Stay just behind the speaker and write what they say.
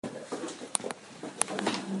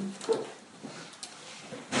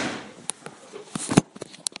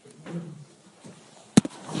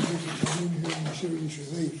consider you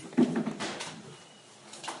should leave.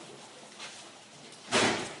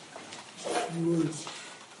 Few words.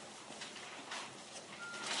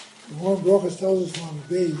 The Warren Brochus tells us on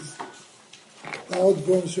the base, there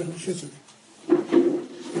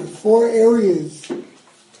are 4 areas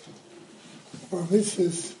of our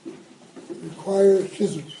mitzvahs that require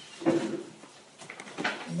chizuk.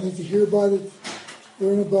 You need to hear about it,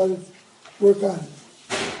 learn about it, work on it.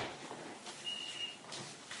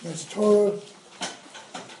 That's Torah,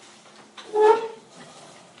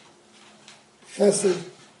 Chesed,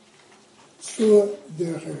 Tefillah, and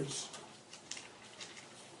Derech Eretz.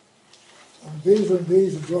 On days and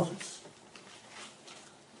days of brachas.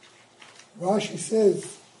 Rashi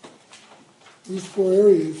says these 4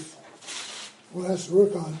 areas one has to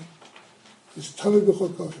work on is Tamid B'chol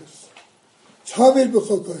Koshos. Tamid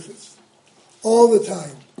B'chol Koshos. All the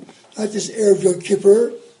time. Not just Erev Yom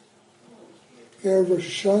Kippur, Erev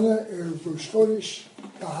Rosh Hashanah, Erev Rosh Chodesh,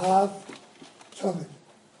 Kahav, Tamid.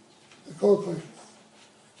 B'chol Koshos.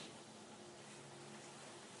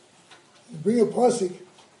 You bring a pasuk,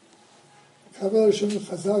 Kavel Hashem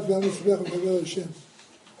Chazak V'Am Yitzvech Kavel Hashem.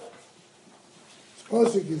 This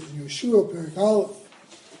pasuk is in Yeshua, Perik Aleph.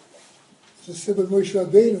 It's a symbol of Moshe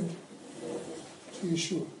Rabbeinu to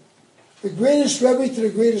Yeshua. The greatest Rebbe to the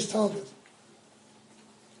greatest Talmud.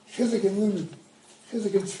 Chizik and Limud.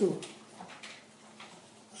 Chizik and Tefillah.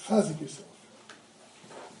 Chazik yourself.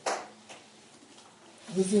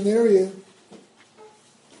 This is an area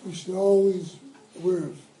we should always be aware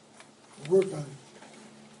of. Work on it.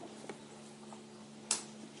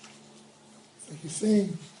 It's like you're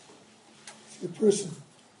saying, see a person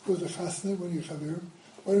goes to chasna when you're chaver,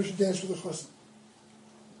 why don't you dance with the chasna?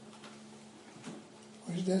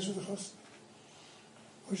 Why don't you dance with the chasna?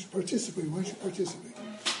 Why don't you participate? Why don't you participate?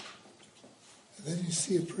 And then you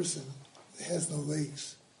see a person that has no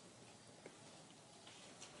legs.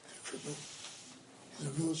 Crippled. He's in a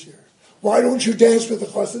wheelchair. Why don't you dance with the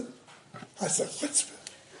chasna? I said, chutzpah.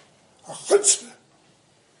 A chutzpah.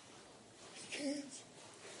 He can't.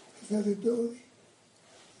 He doesn't have the ability.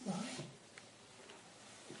 No.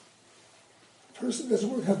 A person doesn't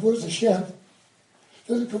work on Voice Hashem,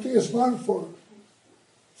 doesn't come to his mind for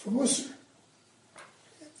Mussar.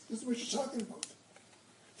 This is what you're talking about.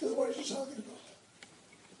 This is what you're talking about.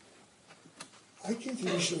 I came to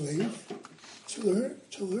Yerushalayim to learn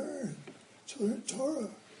Torah.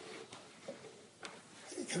 I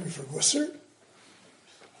didn't come here for Mussar.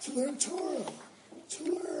 To learn Torah, to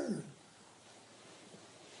learn.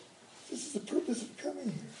 This is the purpose of coming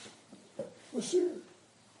here. Mussar.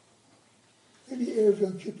 Maybe Erev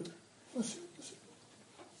Yom Kippur. Mussar. It's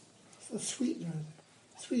a sweetener.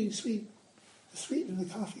 Sweet. A sweetener in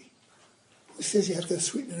the coffee. Who says you have to have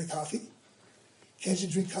sweetener in the coffee? Can't you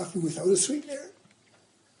drink coffee without a sweetener?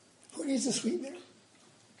 Who needs a sweetener?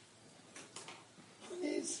 Who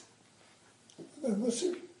needs? I'm a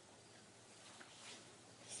Mussar.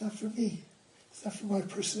 It's not for me. It's not for my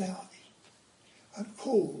personality. I'm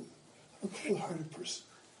cold. I'm a cold-hearted person.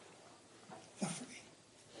 Not for me.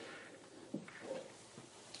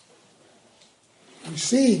 We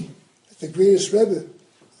see that the greatest Rebbe,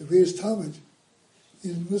 the greatest Talmud,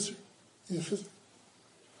 is in Mussar, in the Chizuk.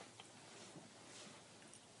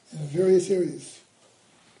 In various areas.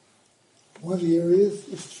 One of the areas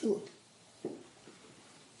is Tefillah.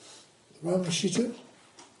 The Rambam Shita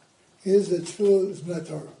is that Tefillah is Minat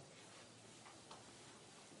Torah.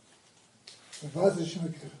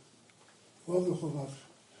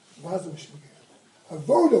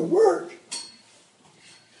 Avoda, work.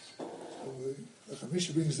 So the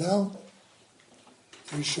Chamisha brings down,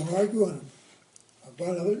 we shall argue on him.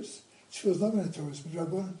 About others, Tefillah is not Minat Torah, it's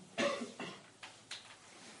Midrabanan. How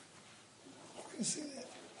can you say that?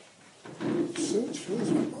 So Tefillah is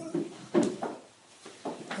Midrabanan.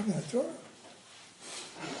 Not Minat Torah.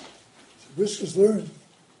 Briskers learned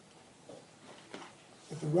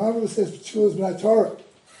that the Rambam says Tefillah is Minat Torah.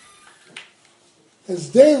 It's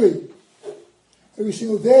daily, every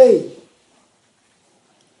single day.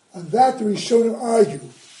 On that, the Rishonim argue.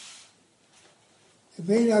 It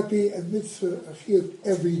may not be a mitzvah achiyah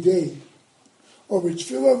every day. Over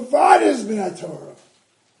Tefillah Vad is Minat Torah.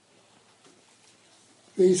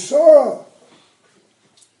 They saw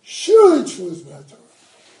surely Tefillah is Minat Torah.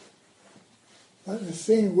 Not in the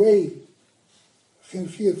same way.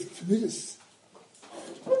 Chimchi of Tamidus.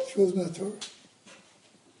 Tefillah is Minat Torah.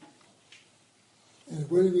 And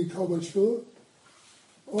what do we call about Tefillah?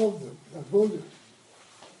 All of them. Avoda.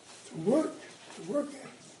 To work at it.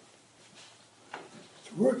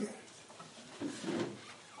 To work at it.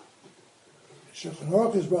 Shulchan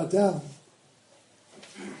Aruch is brought down.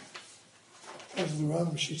 As the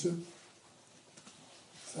Rambam Shita,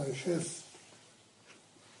 Ches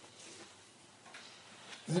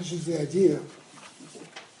mentions the idea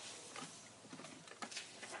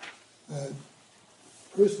that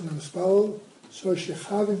a person in the spell so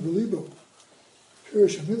shechavim belibo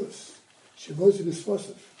pirish amilis shemozi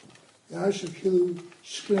b'sfosif yashav kilu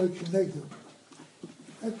shkina kinegdu.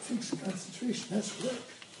 That takes concentration. That's work.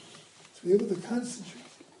 To be able to concentrate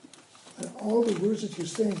on all the words that you're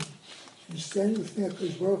saying, and you're standing with me at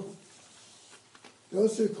Kodesh Baruch Hu. They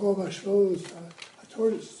also call mashmalos a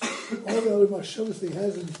tortoise. All the other mashmalos that he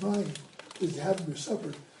has in his mind is to have him for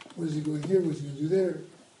supper. What is he going here? What is he going to do there?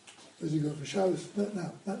 Where is he going for Shabbos? Not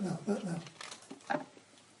now, not now, not now.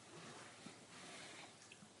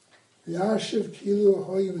 Yashiv kilu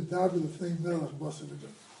ahoyim edaber l'fnei melech b'asar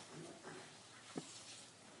v'dam.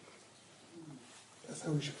 That's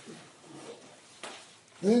how we should feel.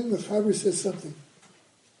 Then the Chaber says something.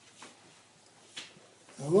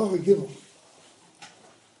 Allah Gimel.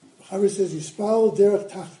 The Chaber says, Yispal derech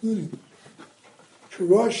tachnunim,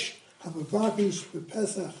 Kirosh hamavakish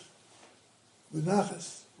b'pesach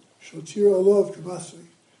b'nachas, shotir olov k'masri,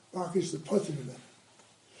 vakish the potim of them.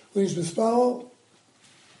 When he's mispal,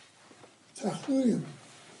 tachnunim,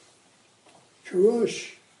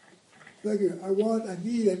 Kirosh, beggar, I want, I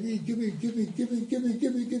need, give me.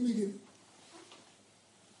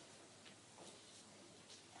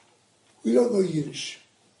 We don't know Yiddish.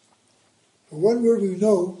 But one word we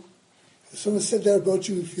know, if someone said that about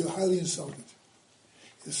you, we feel highly insulted.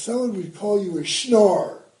 If someone would call you a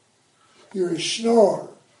schnorr, you're a schnorr.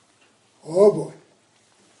 Oh boy.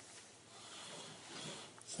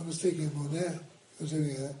 Someone's taking a monad, goes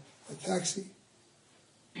taking a taxi.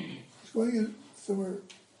 He's going in somewhere.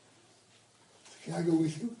 Can I go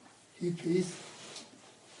with you? He pays.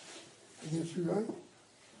 I get a free ride.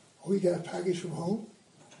 Oh, we got a package from home.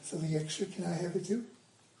 Something extra. Can I have it too?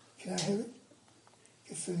 Can I have it?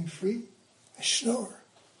 Get something free? I snore.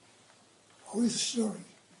 Always snoring.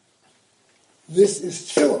 This is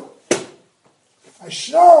tefillah. I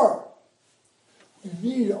snore. We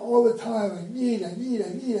need all the time. I need.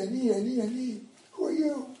 Who are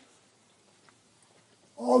you?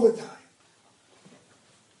 All the time.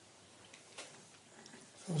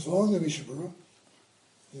 Comes along the Mishabura.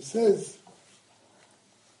 It says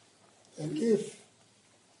that if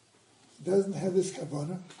he doesn't have this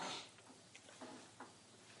kavanah,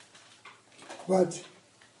 but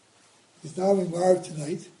he's davening Marv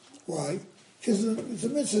tonight. Why? Because it's a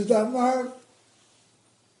mitzvah to daven Marv.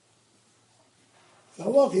 It's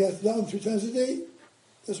halach, he has to daven 3 times a day.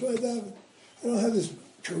 That's why I daven. I don't have this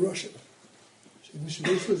karosha. So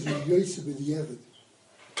Mishabura says you're yoytze b'diavad.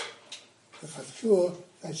 The chatfilah,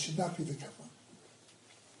 that should not be the kavanah.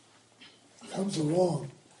 It comes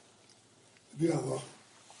along the Bir Allah.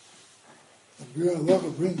 The Bir Allah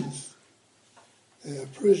brings a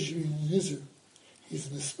Persian Nizar. He's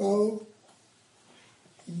in the spell.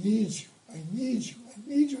 He needs you. I need you.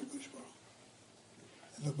 Kodesh Baruch Hu.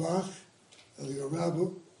 And the Bach, the Rabbu,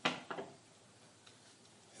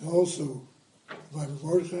 and also the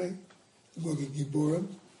Mordechai, the Mogi Giborim,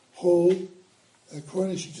 hold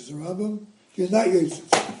according to the Rambam. You're not Yotzit.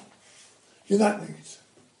 You're not Yotzit.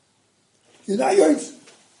 You're not Yotzit.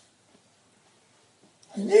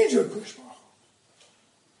 I need you, Kodesh Baruch Hu.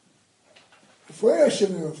 Before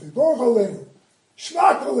Hashem Yerofi, Baruch Aleinu,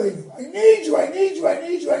 Shmak Aleinu. I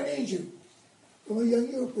need you. I'm a young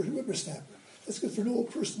whippersnapper. That's good for an old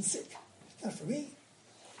person sick. Not for me.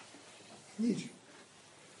 I need you.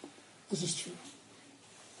 This is true.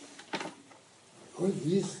 According to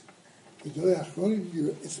these,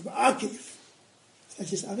 it's an akif.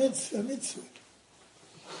 It's not just a mitzvah.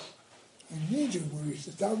 I need you, Maurice.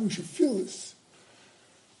 We should feel this.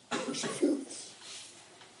 We should feel this.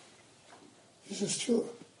 This is true.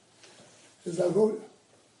 This is avoda.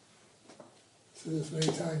 So this many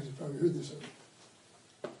times, you probably heard this already.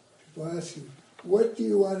 People ask you, what do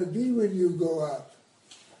you want to be when you grow up?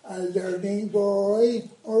 A learning boy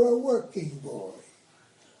or a working boy?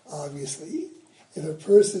 Obviously, if a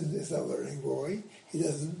person is a learning boy,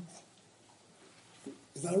 he's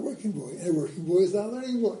not a working boy. And a working boy is not a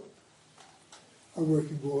learning boy. A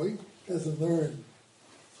working boy doesn't learn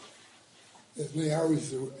as many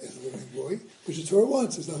hours as a learning boy, which the Torah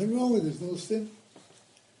wants. There's nothing wrong with it. There's no sin.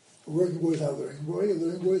 A working boy is not a learning boy. A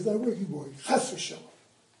learning boy is not a working boy. Chas v'shalom.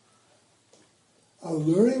 A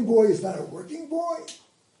learning boy is not a working boy.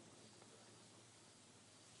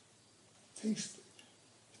 It takes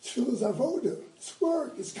tefillah is avoda. It's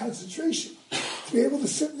work. It's concentration. To be able to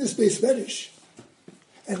sit in this base medish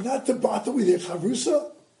and not to battle with your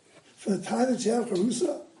chavrusa from the time that you have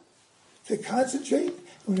chavrusa, to concentrate.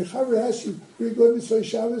 When your chaver asks you, where you go to Mitzvah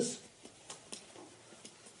Shabbos?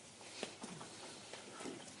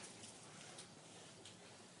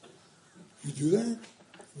 could do that?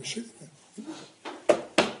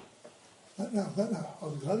 Not now.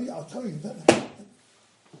 I'll tell you, not now.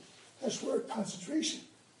 That's work, concentration.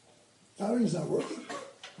 Davening is not working.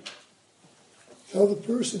 Tell the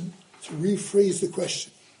person to rephrase the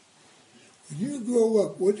question. When you grow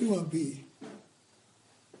up, what do you want to be?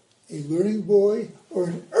 A learning boy or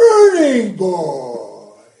an earning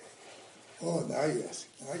boy? Oh, now you're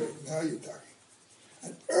asking. Now you're talking.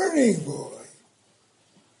 An earning boy.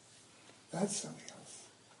 That's something else.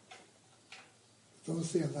 Don't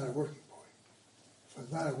say I'm not a working boy. If I'm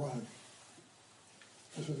not, I want to be.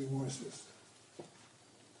 That's what the Gemara says.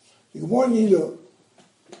 The Gemara Nilo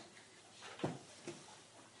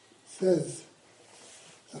says,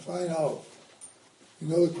 to find out, you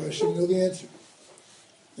know the question, you know the answer.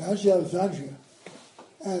 Now she Alexandria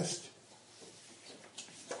asked,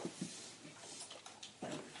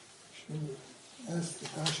 the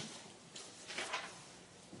question.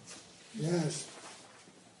 Yes.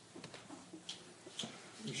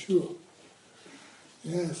 Yeshua.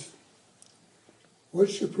 Yes. What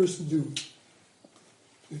should a person do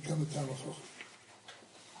to become a Talmid Chacham?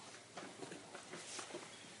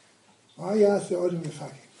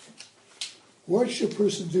 What should a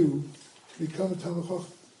person do to become a Talmid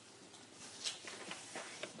Chacham?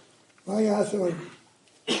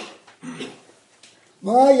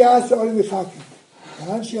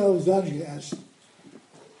 Anshi Alexandria asked,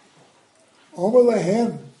 Omer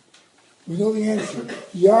Lahem, we know the answer.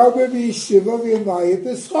 Yarba b'yeshiva v'yamayit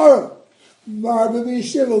b'schara. Marba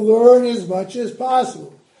b'yeshiva, learn as much as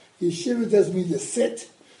possible. Yeshiva doesn't mean to sit,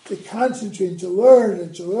 to concentrate, to learn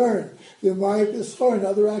and to learn. V'yamayit b'schara and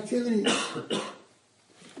other activities.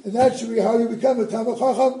 And that should be how you become a Talmid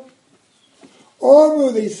Chacham.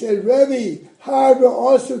 Ormu, they said, Rebbe, Harba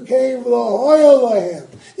also came v'lahoyel lahem.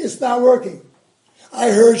 It's not working. I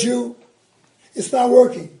heard you. It's not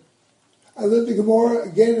working. I lived the Gemara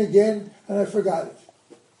again and again, and I forgot it.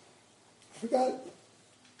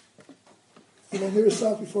 And I never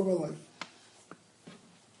saw it before in my life.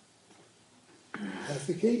 That's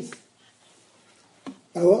the case.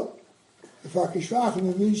 Ella, if I can shach,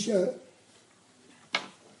 it means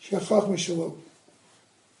shachach mishalom.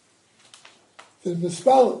 Then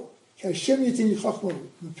mispalo, kashem yitin yichachmo,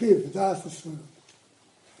 mepiv, v'das l'svunu.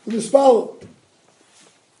 The mispalo.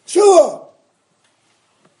 Shua!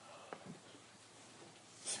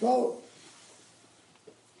 Mispalo.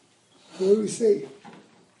 What do we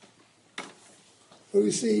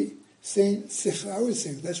say? Saying, I would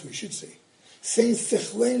say, that's what we should say. Saying,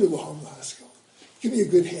 Sechleinu l'ham l'haskell. Give me a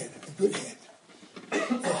good head. Oh,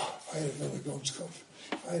 if I had a very good scope.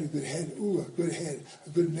 If I had a good head, a good head, a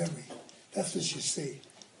good memory. That's what you say.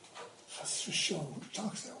 Chas v'shalom, who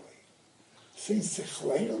talks that way? Saying,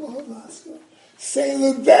 Sechleinu l'ham l'haskell. Saying,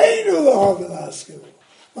 Lebeinu l'ham l'haskell.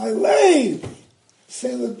 My lave.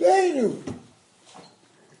 Saying, Lebeinu.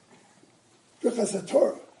 Birchas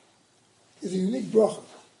HaTorah is a unique bracha.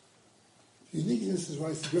 The uniqueness is why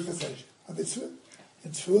it's the Birchas HaMitzvah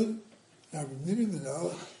and Tefillin and Minim and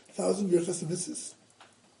 1,000 Birchas HaMitzvahs.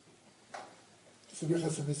 It's the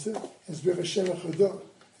Birchas HaMitzvah and it's Birchas Shevach Hado.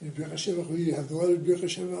 And in Birchas Shevach Hado you have the other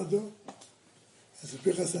Birchas Shevach Hado. It's the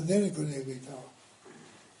Birchas HaNen in Konei Beitar.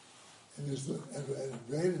 And there's and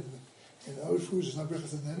bread and other foods is not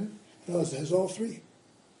Birchas HaNen. It has all three.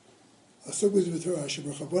 Asok with the Torah, Asher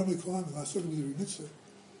B'chabon Miklam, and Asok with the Mitzvah.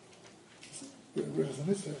 Birchas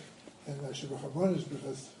HaMitzvah. And Asher B'chabon is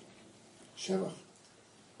Birchas Shevach.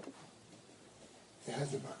 It has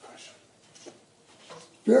the Bakasha.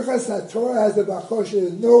 Birchas HaTorah has the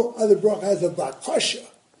Bakasha. No other bracha has the Bakasha.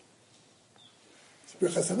 It's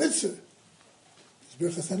Birchas HaMitzvah. It's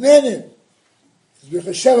Birchas HaNenim. It's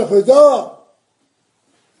Birchas Shevach Ha'dah.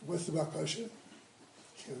 What's the Bakasha?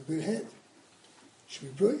 You have a good head. You should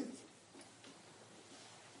be brilliant.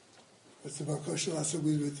 What's the Bakasha L'asok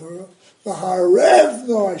with Torah? V'harev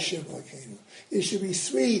no Hashem L'keinu. It should be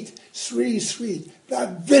sweet,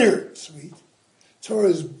 not bitter sweet. Torah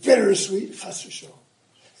is bitter sweet, chas v'shalom.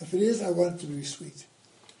 If it is, I want it to be sweet.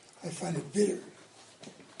 I find it bitter.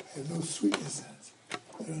 I have no sweetness in it.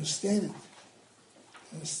 I don't understand it.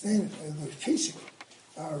 I have no tasting it.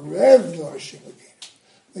 V'harev no Hashem L'keinu.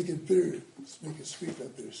 Make it bitter, make it sweet,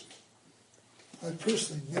 not bittersweet. I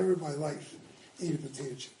personally never in my life ate a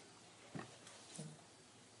potato chip.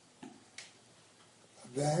 A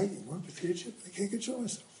bag and one potato chip, I can't control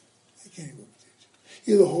myself. I can't eat one potato chip.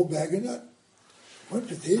 Either a whole bag or not. One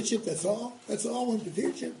potato chip, that's all? That's all, one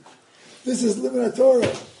potato chip? This is living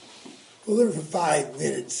Torah. We'll live for 5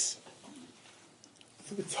 minutes.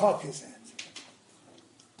 Look at the talk is that.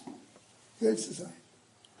 Good design.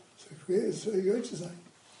 So create a good design.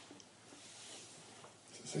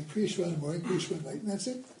 It's like Kriya Shema in the morning, Kriya Shema at night, and that's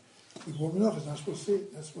it. With warm enough, it's not supposed to say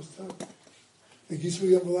it. Not supposed to tell it. Like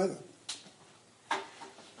Yisrael Yom Halayla.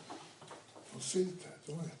 Don't say that.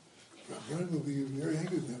 Don't worry. Rabbanim will be very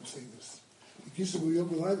angry with them saying this. Like Yisrael Yom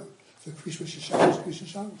Halayla. It's like Kriya Shema Kriya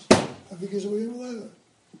Shabbos. Have Yisrael Yom Halayla.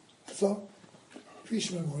 That's all. Kriya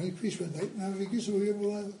Shema in the morning, Kriya Shema at night, and have Yisrael Yom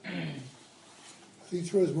Halayla. I think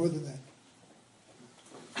Torah is more than that.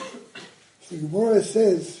 So the Gemara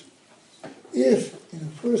says, if a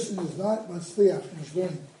person is not matzliach in his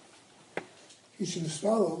learning, he should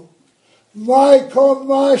follow my kom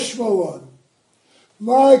mashmalon.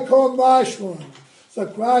 It's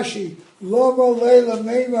like Rashi, Loma leila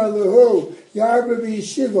meimar lehu yarba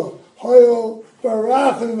b'yeshiva hoyol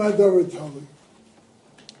barachim ador tali.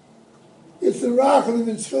 It's the rachim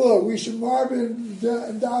in tefillah. We should marvel in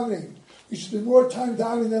davening. We should spend more time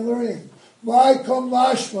davening than learning. Why come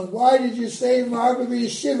Mashman? Why did you say Marba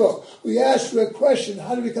Yeshiva? We asked you a question.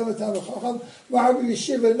 How to become a Talmid Chacham? Marba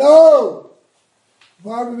Yeshiva. No!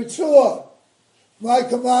 Marba Mitzvah. Why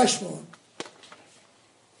come Mashman?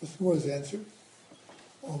 What's more his answer?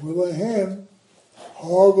 Omer Lahem.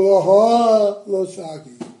 Har B'Laha Lo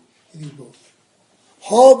Sagi. You need both.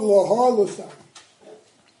 Har B'Laha Lo Sagi.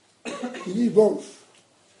 You need both.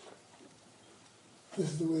 This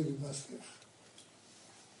is the way we must live.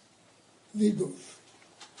 Need both.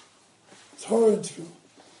 It's hard and true.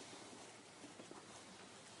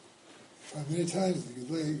 I've many times the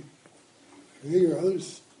Gedei, or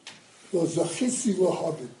others, Lo Zachitzi Lo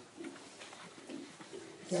Habit.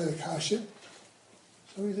 He had a kasha.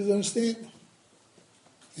 So he doesn't understand.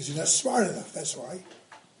 Because you're not smart enough, that's why.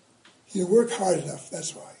 You didn't work hard enough,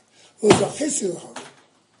 that's why. Lo Zachitzi Lo Habit.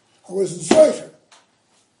 I wasn't Zoifer.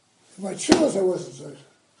 In my trills, I wasn't Zoifer.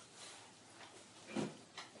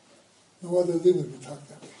 No other limit would talk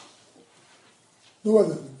that way. No other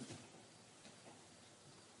limit.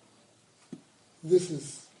 This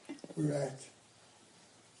is where we're at.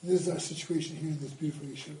 This is our situation here in this beautiful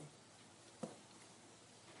yeshiva.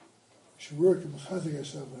 We should work and mechazek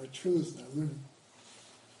ourselves when our trillah is not learning.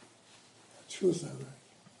 Our trillah is not learning.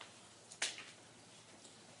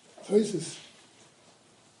 Toises,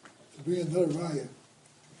 to bring another raya.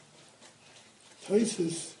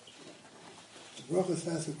 Toises, the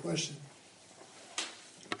brachas ask a question.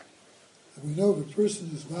 And we know if a person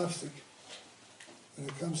is mafsik when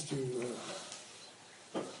it comes to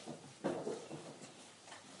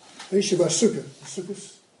Leisha Basukkah, the sukkahs,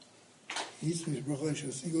 he eats his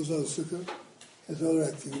brachas, he goes out of the sukkah, has other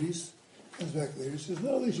activities, comes back later, says,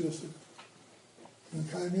 no, Leisha Basukkah. And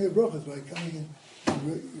kind of brachas by coming in,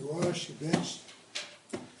 you wash, you bench,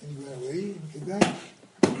 and you went away, and you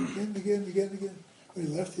came back again. When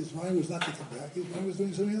he left, his mind was not to come back, his mind was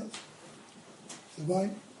doing something else. His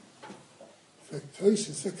mind.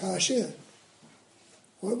 It's a kasha.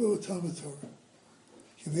 What about Talmud Torah?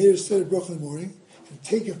 You made a study bracha in the morning, and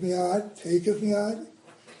taketh mi'ad,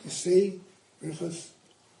 you say, Birchas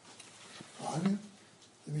Ahanim,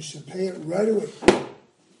 then you should pay it right away.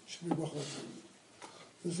 Should be bracha.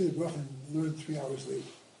 This is bracha and learn 3 hours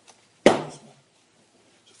later. So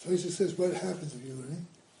Tosa says, what happens if you're learning?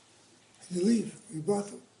 And you leave, you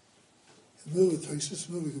bracha. In the middle of Tosa,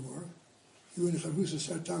 in the middle of Gemara, you and the Chavrusa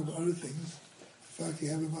start talking about other things. In fact, you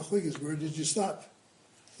have a machlokes. Where did you stop?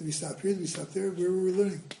 Did we stop here? Did we stop there? Where were we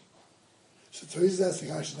learning? So Toys is asking,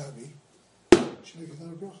 how should not be? You should make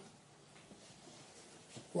another bracha.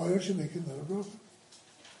 Why don't you make another bracha?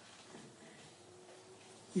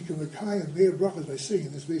 You can make high and made brachas by singing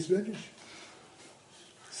in this base medrash.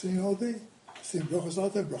 Singing all day. Saying brachas all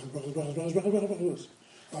the time. Brachas.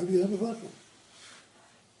 Why be done with vatl?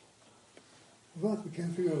 We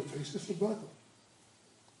can't figure out Toys for vatl.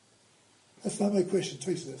 That's not my question.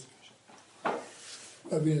 Toys that's the question.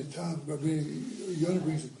 Rabbi Yonah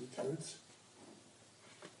brings it good words.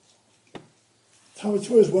 Talmud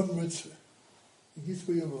Torah is one mitzvah. It needs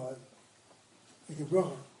to be alive. Like a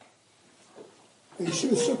bracha. In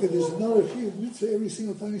Yeshiva Sukkah, there's another huge mitzvah every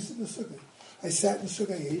single time you sit in the Sukkah. I sat in the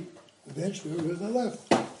Sukkah, I ate, eventually I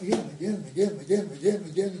left. Again.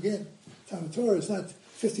 Talmud Torah is not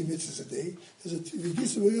 50 mitzvahs a day. There's a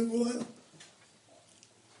mitzvah.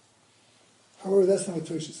 However, that's not what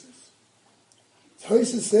Tosha says.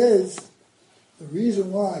 Tosha says the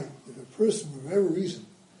reason why, if a person, for whatever reason,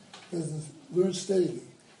 doesn't learn steadily,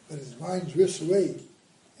 but his mind drifts away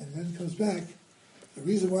and then comes back, the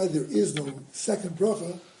reason why there is no second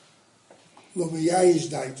bracha, lo meyayish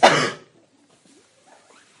daita.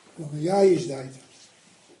 Lo meyayish daita.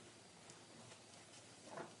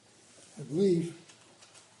 I believe,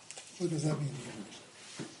 what does that mean?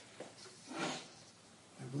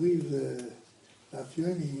 I believe the Daf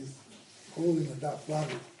Yomi is holding a daf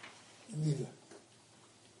lamed in Nida.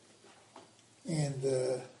 And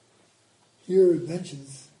here it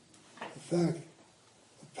mentions the fact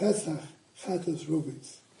that Pesach Chatos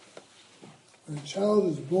Rubitz. When a child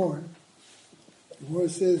is born, the Gemara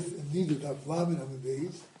says in Nida daf lamed on the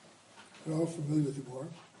base, we're all familiar with the Gemara,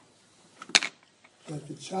 that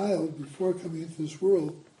the child, before coming into this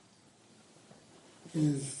world,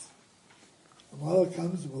 is Amala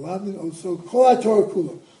comes, Malamin also, Kol HaTorah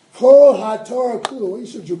Kula. Kol HaTorah Kula. Why are you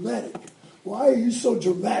so dramatic? Why are you so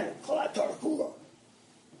dramatic? Kol HaTorah Kula.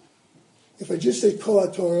 If I just say Kol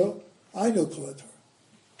HaTorah, I know Kol HaTorah.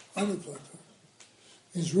 I know Kol HaTorah.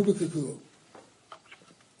 It means Rubik Kula.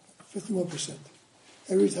 51%.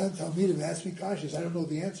 Every time Talmidim asks me kashas, I don't know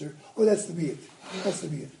the answer. Oh, that's the miyat. That's the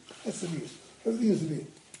miyat. That's the miyat. Everything is the miyat.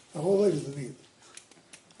 My whole life is the miyat.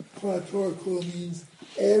 Kol HaTorah Kula means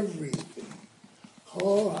everything.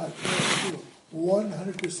 Kol HaTorah Kula,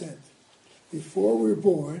 100%. Before we're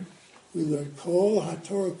born, we learn Kol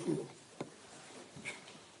HaTorah Kula.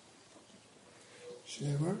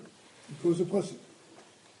 Shneimar, it goes a pasuk.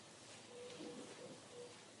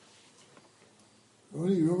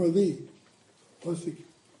 Roni Yom Li, pasuk,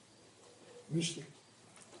 Mishnah.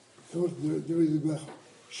 So there is a bech.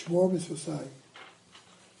 Shmor Mitzvosai.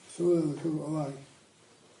 So Alai.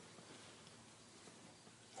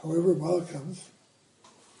 However, Mala comes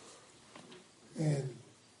and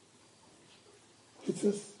hits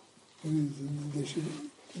us with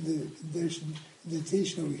the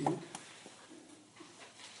indentation over here.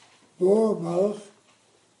 Bo Malach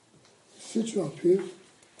Sitru al Piv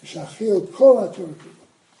Shachil Kol HaTorah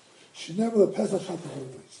Shenever LePesach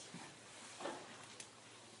HaTorah.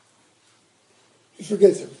 He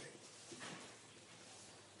forgets everything.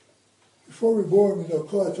 Before we're born, we know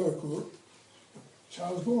Kol HaTorah Kula.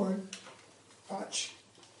 Child's born, patch.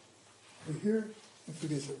 We're here and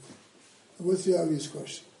forgets everything. And what's the obvious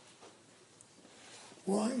question?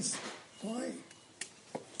 Why? You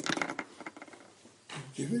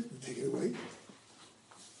give it and take it away.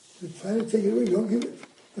 If you plan to take it away, you don't give it.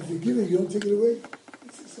 If you give it, you don't take it away.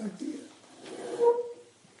 It's this idea.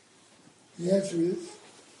 The answer is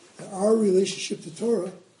that our relationship to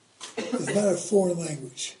Torah is not a foreign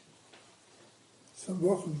language. Some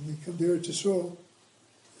Bochum, they come there to Yisrael,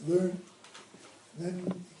 learn,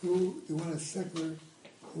 then they want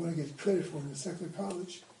they want to get credit for it in a secular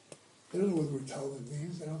college. They don't know what the word Talmud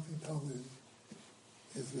means. I don't think Talmud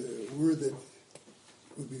is a word that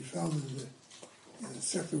would be found in the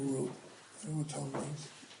secular world. I don't know what Talmud means.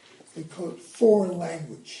 They call it foreign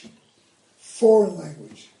language. Foreign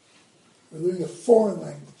language. We're learning a foreign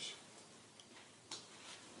language.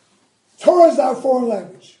 Torah is not a foreign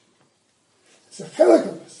language. It's a chelik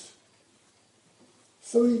of us.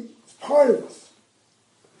 So it's part of us.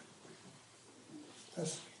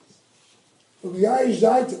 That's what we are.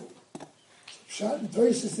 Pshat and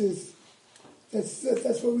Tosis is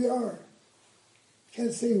that's what we are. You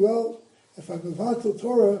can't say, well, if I'm mevatel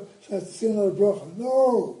Torah, so I have to say another bracha.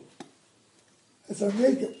 No, that's our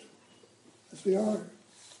makeup. That's what we are.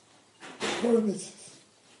 Torah mitzvahs.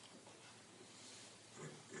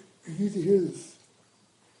 You need to hear this.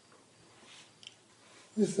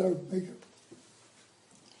 This is our makeup.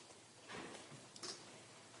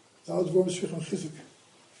 The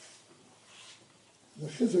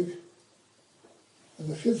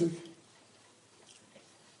chizuk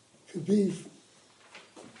could be,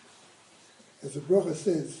 as the bracha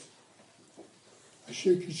says,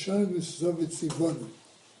 Asher Kishon V'Sov V'Tzivonu.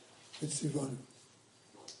 V'Tzivonu.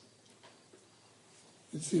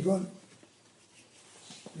 V'Tzivonu.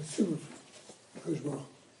 V'Tzivonu. Kosh Baruch.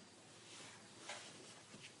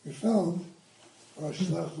 We found, or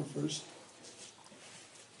Shlach first,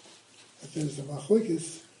 that there's a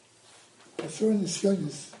machlokes, Asur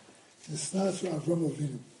Nisyonis, in the Snas of Avram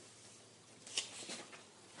Avinu.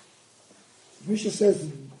 Mishnah says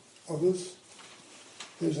in Avos,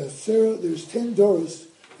 there's 10 doors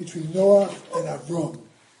between Noah and Avram.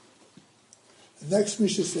 The next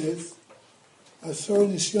Mishnah says, Asur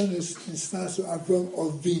Nisyonis, in the Snas of Avram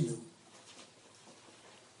Avinu.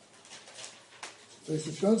 So if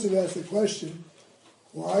you want to ask the question,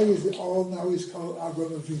 why is it all now he's called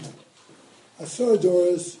Avram Avinu? Asur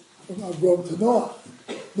doors from Avram to Noah,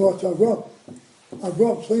 Noah to Avram.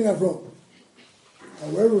 Avram, plain Avram.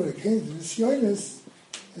 However, when it came to Nisyonis,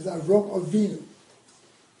 is Avram Avinu.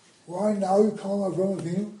 Why now you call him Avram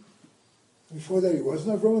Avinu? Before that he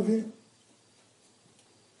wasn't Avram Avinu?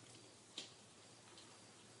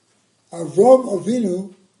 Avram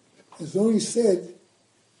Avinu is only said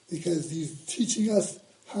because he's teaching us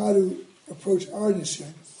how to approach our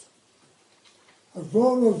Nisyonis.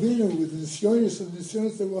 Avraham Avinu with the nisyonis and the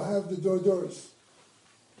nisyonis that will have the doors.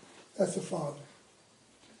 That's a father.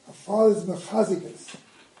 A father is mechazikas.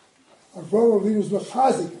 Avraham Avinu is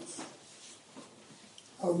mechazikas.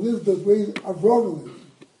 I'll live the way Avraham lived.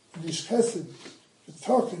 In Ish Chesed,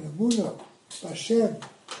 B'tochen, Emunah, B'Hashem.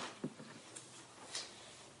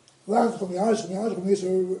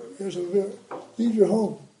 Leave your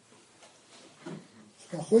home.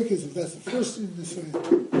 If that's the first in the Nisayan,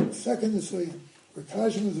 the second Nisayan, where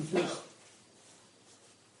Kajim is the first.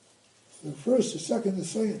 So the first, the second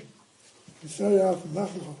Nisayan, he started out from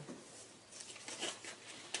Lachlecha.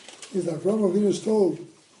 Is that Avraham Avinu is told,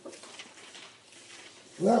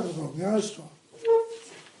 Lachlecha, Mi'ashcha,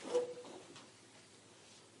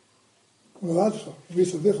 Meladcha,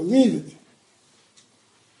 Misavecha, leave it.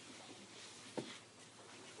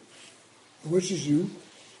 Which is you?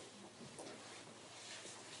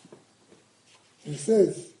 And it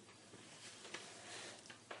says,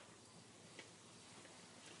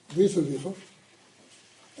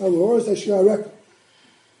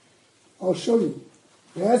 I'll show you.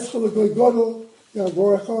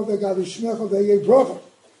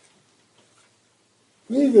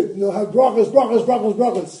 Leave it, you'll have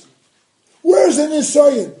brachas. Where's the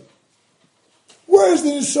Nisayan? Where's the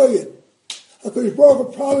Nisayan? HaKadosh Baruch Hu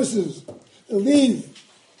promises to leave.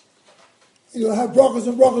 And you'll have brachas.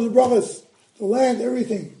 The land,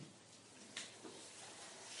 everything.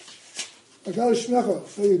 Agad Shmecha,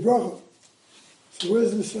 so you bracha. So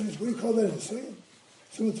where's the Nisayan? What do you call that a Nisayan?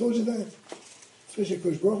 Someone told you that? Especially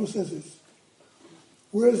HaKadosh Baruch Hu says this.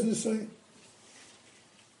 Where's the Nisayan?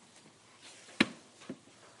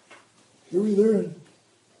 Here we learn.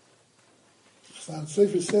 Chassan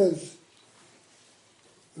Sofer says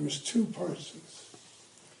there was two parts to this.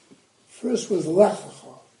 First was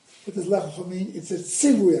Lechacha. What does Lechacha mean? It's a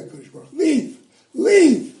tzivui HaKadosh Baruch Hu.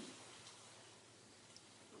 Leave!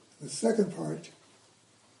 The second part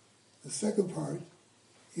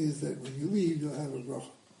is that when you leave, you'll have a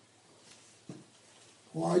bracha.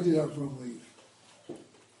 Why did Avram leave?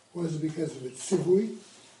 Was it because of its tzivui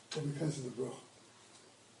or because of the bracha?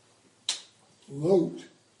 Lot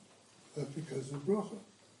left because of the bracha.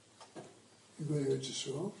 You go to Eretz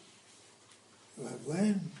Yisrael, you'll have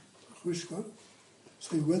land, so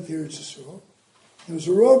he went to Eretz Yisrael. There was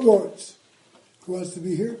a roadblocks. Who wants to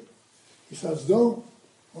be here? He says, don't.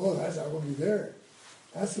 Oh, I won't be there.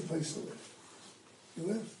 That's the place to live. You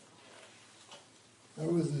live. That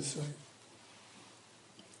was the saying.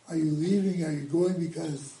 Are you leaving? Are you going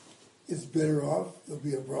because it's better off? There'll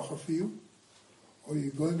be a bracha for you. Or are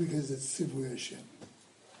you going because it's Sivui Hashem?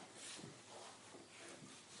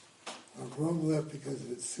 Avram left because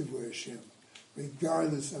of its Sivui Hashem,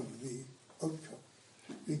 regardless of the outcome,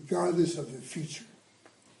 regardless of the future.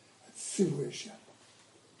 It's Sivui Hashem.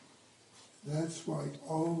 That's why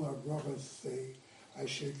all our brachas say,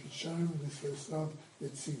 Asher Kishanim V'Svesam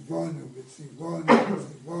V'Tzivanu, V'Tzivanu,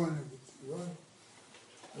 V'Tzivanu, V'Tzivanu.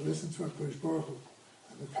 I listen to HaKadosh Baruch Hu.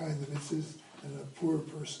 I'm a kind of mitzvahs and a poor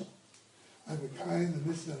person. I'm a kind of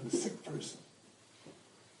mitzvahs and I'm a sick person.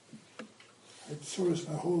 I had tzoros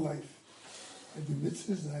my whole life. I do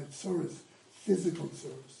mitzvahs and I have tzoros, physical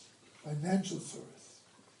tzoros, financial tzoros.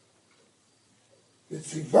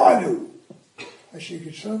 V'Tzivanu. Asher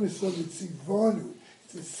Kishanim V'Svesam V'Tzivanu.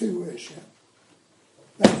 It's a Sivui Hashem.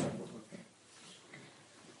 That's what we're looking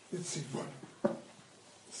at. V'Tzivanu.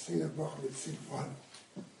 Say that bracha V'Tzivanu.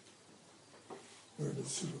 Or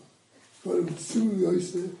Mitzvah. Go to Mitzvah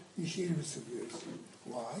Yosef, Yishin Mitzvah Yosef.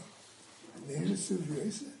 Why? The name Mitzvah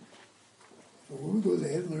Yosef. If a woman goes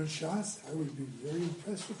ahead and learns Shas, I would be very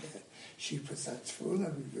impressed with that. She puts that tefillin,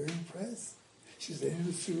 I'd be very impressed. She's the name of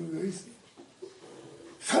Mitzvah Yosef.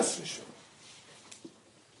 Chas v'shon.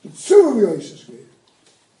 Mitzvah Yosef is greater.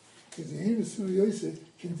 Because the name of Mitzvah Yosef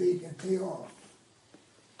can pay off.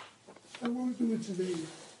 I won't do it today.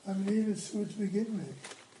 I'm the name of Mitzvah to begin with.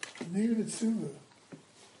 The name of Mitzvah.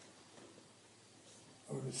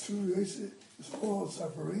 Or Mitzvah Yosef is all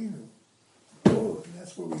Safarinu. All, and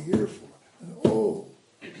that's what we're here for. And all.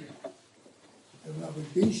 We have an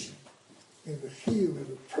obligation. We have a chiyuv, we have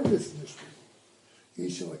a purpose in this world.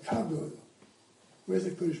 Yeshua Kabbalah. Where's the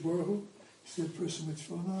Kodesh Baruch Hu? You see the person with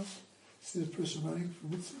tefillin on? You see the person running for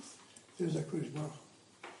mitzvahs? There's the Kodesh Baruch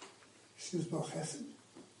Hu. You see this Baal Chesed?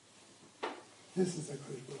 This is the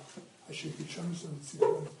Kodesh Baruch Hu. Asher Kishanim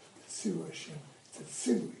V'Tzivanu, Tzivui Hashem. It's a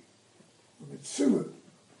tzivui. Mitzvah.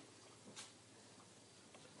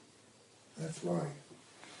 That's why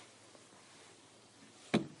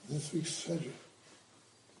this week's Sedra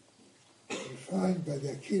we find by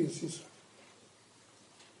the Akedas Yisrael.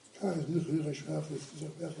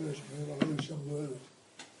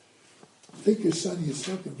 take your son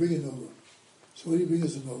Yitzchak and bring it over. So what do you bring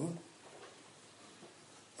as a Nova?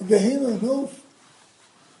 A behema, an oaf.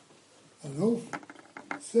 An oaf.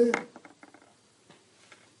 Say it.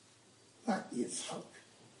 Not Yitzchak.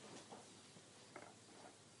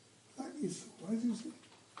 Not Yitzchak. Why did you say?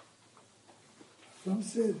 Ram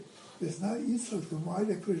said, it's not Yitzchak, then why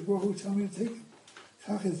did Kodesh Baruch Hu tell me to take him?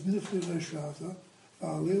 Kach is minifli l'shrata,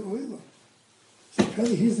 v'alei oila. So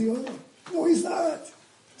apparently he's the oila. No, he's not.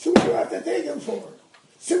 So what do you have to take him for?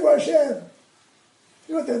 Sivu Hashem.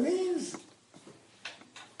 You know what that means?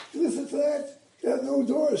 You listen to that? You have no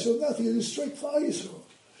doors, so nothing. You just straight Klal Yisrael.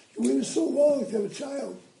 You waited so long to have a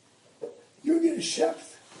child. You're getting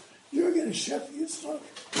shept. You're getting shept, Yitzchak.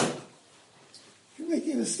 You're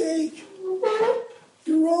making a mistake.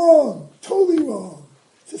 You're wrong. Totally wrong.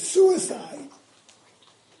 It's a suicide.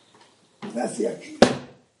 And that's the Akedah.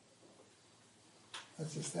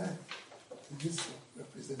 That's just that. The Yitzchak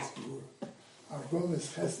represents Gevurah. Avram is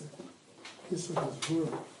Chesed. Yitzchak is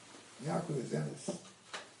Gevurah. Yaakov is Emes.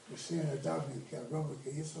 We're saying our davening, Avram,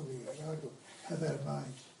 Yitzchak, Yaakov. Have that in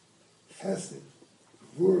mind. Chesed,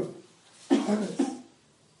 Gevurah, Emes.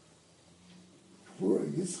 Gevurah,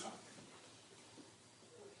 Yitzchak.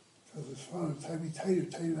 Tells his father, tie me tighter,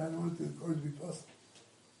 I don't want the cord to be possible.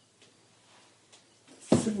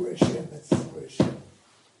 Sivu Hashem, that's Sivu Hashem.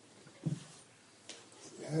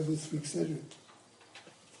 We have this week's Sedra.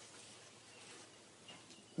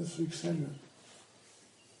 This week's Sedra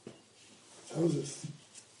tells us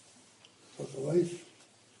about the life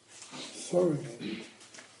of Sarah again.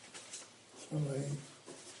 It's from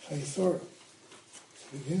Sarah. It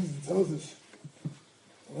begins and tells us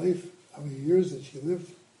the life, how many years that she lived.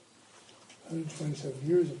 127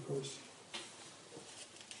 years, of course.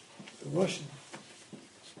 The Russian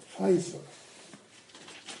Chaisar.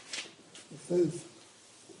 It says,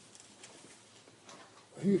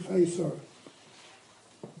 He Chaisar.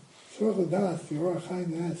 Tzorach Ladas, the Orach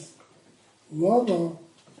Chaim asks, Lama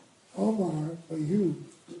Omar Bayu,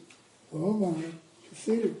 Omar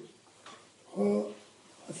Keseder, Ha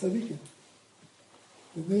Hasadikim,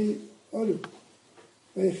 B'nei Odu,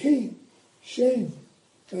 V'echi, Shem,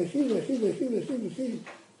 V'echi,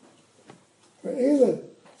 V'eila,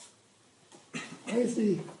 I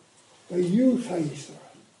see Bayu Chaisar.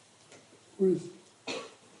 Where is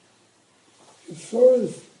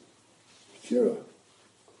Sarah's Shira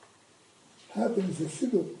happened as a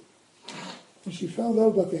sigil when she found out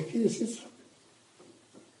about the Akedah Yitzchak.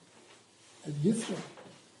 And Yitzchak,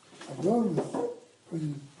 Abraham was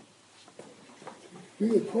going to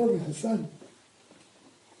bring a korban, his son.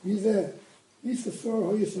 He's there. Misa Sarah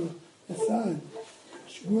Hoyasa, Hassan,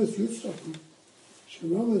 Shemuas Yitzchak,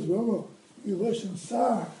 Sheramas Rama, Yelashim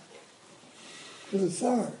Sar. Because of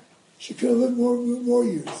Sar. She could have lived more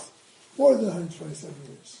years, more than 127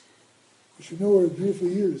 years. Which we know are beautiful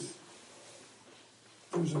years.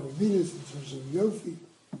 In terms of Amidas, in terms of Yofi,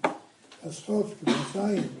 Aschof,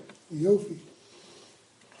 Zion, Yofi,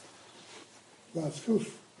 Laskuf,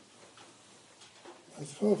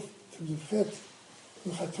 Aschof, in terms of Chet,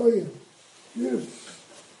 Chatoyim, beautiful.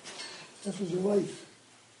 That was her life.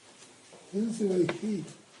 It didn't say like he.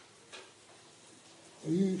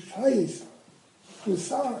 Or you Chayes,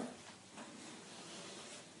 Mussar.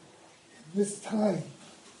 This time,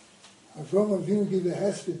 Avram Avinu gave the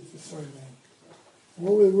hesped to Sarah man.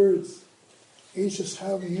 What were the words? Eishes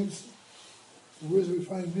Chayil Miyimsa. The words that we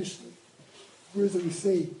find in Mishnah. The words that we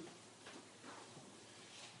say.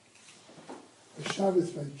 By Shabbos,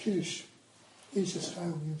 by Kiddush. Eishes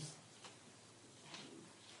Chayil Miyimsa.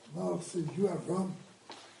 Malach said, you Avram,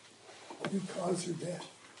 you caused her death.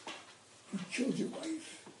 You killed your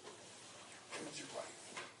wife. You killed your wife.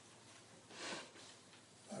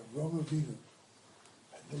 Avram Avinu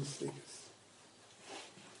had no status.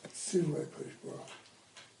 Sivu HaKodesh Baruch Hu.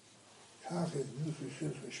 Kach is minifli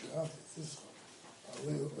l'shrata, this one.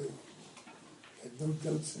 Alei oil. He had no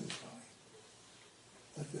doubts in his mind.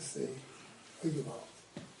 Not to say, Oigamal.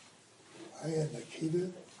 I had an Akedah,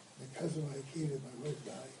 and because of my Akedah, my wife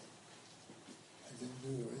died. I didn't do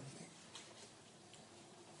the right thing.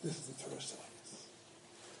 This is the Torah science.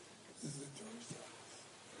 This is the Torah science.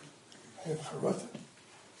 I have Harata.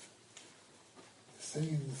 Staying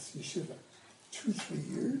in this yeshiva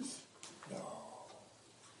 2-3 years? No.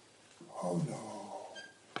 Oh no.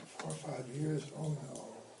 4 or 5 years? Oh no.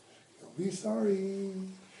 You'll be sorry.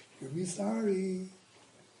 You'll be sorry.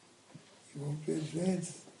 You won't get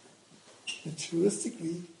advanced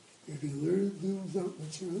materialistically. You'll be looms out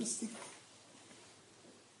materialistically.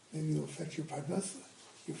 Maybe it'll affect your parnasa,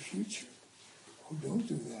 your future. Oh, don't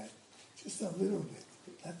do that. Just a little bit.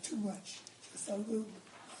 Not too much. Just a little.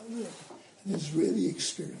 And Israeli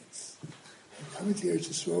experience. I'm coming to Eretz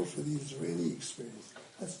Yisrael for the Israeli experience.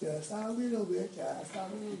 That's not a little bit, that's not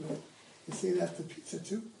a little bit. You say that to pizza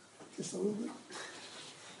too? Just a little bit?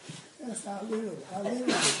 That's not a little bit,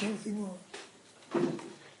 anything more.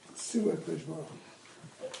 See what Kodesh Baruch Hu.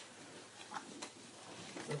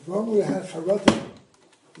 If Rome would have had Charata,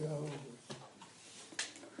 I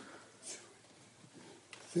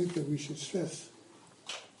think that we should stress.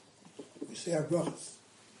 We say our brachas.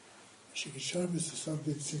 Shekishan is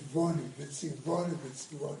something Tzivonu, Tzivonu.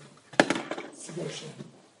 Tzivonu Hashem.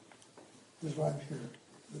 This is why I'm here,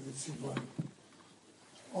 with Tzivonu.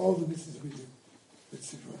 All the mitzvahs we do, with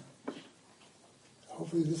Tzivonu.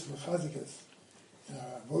 Hopefully this will chazik us in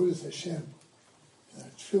our avodas Hashem, in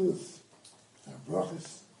our tefillas, in our brachas,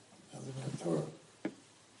 and the Torah.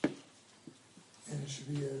 And it should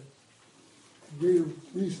be a greater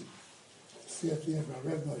reason to see at the end of our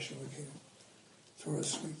Reb Moshe came. Torah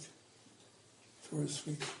sweet. Torah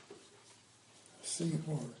sweet. Sing it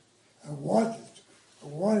more. I want it to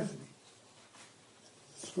be.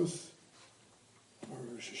 Schus, or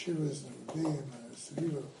Shashivas, and Rebbeim, and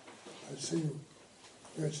Seviva, I say you,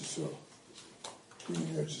 Eretz Yisrael. Being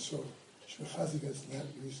Eretz Yisrael, Shmechazik has that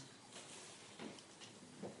reason.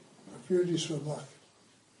 Our Beard Yisrael Mak.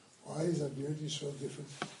 Why is our Beard Yisrael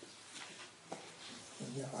different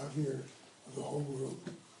than the Avir of the whole world?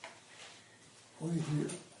 Only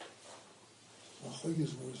here.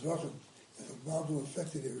 Machlokes Mizrachim, if a marble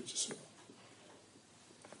affected Eretz Yisrael.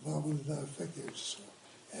 Marble did not affect Eretz Yisrael.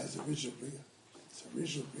 It has original Bria. It's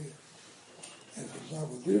original Bria. And if a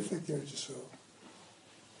marble did affect Eretz Yisrael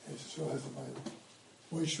has a mind.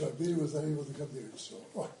 Moshe Rabbeinu was not able to come to Eretz Yisrael.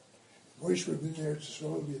 Oh, if Moshe would have been in Eretz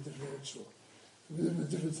Yisrael, it would be a different Eretz Yisrael. It would have been a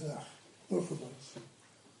different Tanakh. No for us.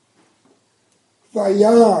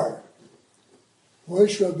 Vayar.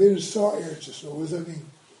 Moshe Rabbeinu saw Eretz Yisrael. What does that mean?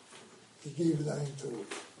 He gave the name to it.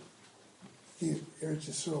 He gave Eretz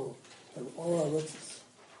Yisrael and all our riches.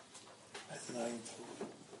 That's the name to it.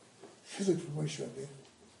 Chizik for Moshe Rabbeinu.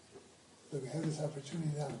 So we have this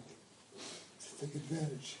opportunity now to take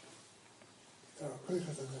advantage of our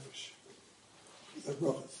koichat hanefesh, with our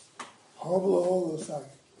brachas. Harvela all those sag.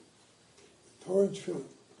 Torah and tefillah.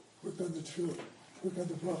 Work on the tefillah. Work on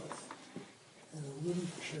the brachas. And I'm living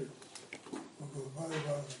for sure. We'll go to my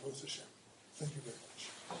Hashem. Thank you very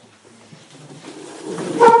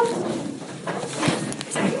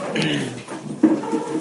much.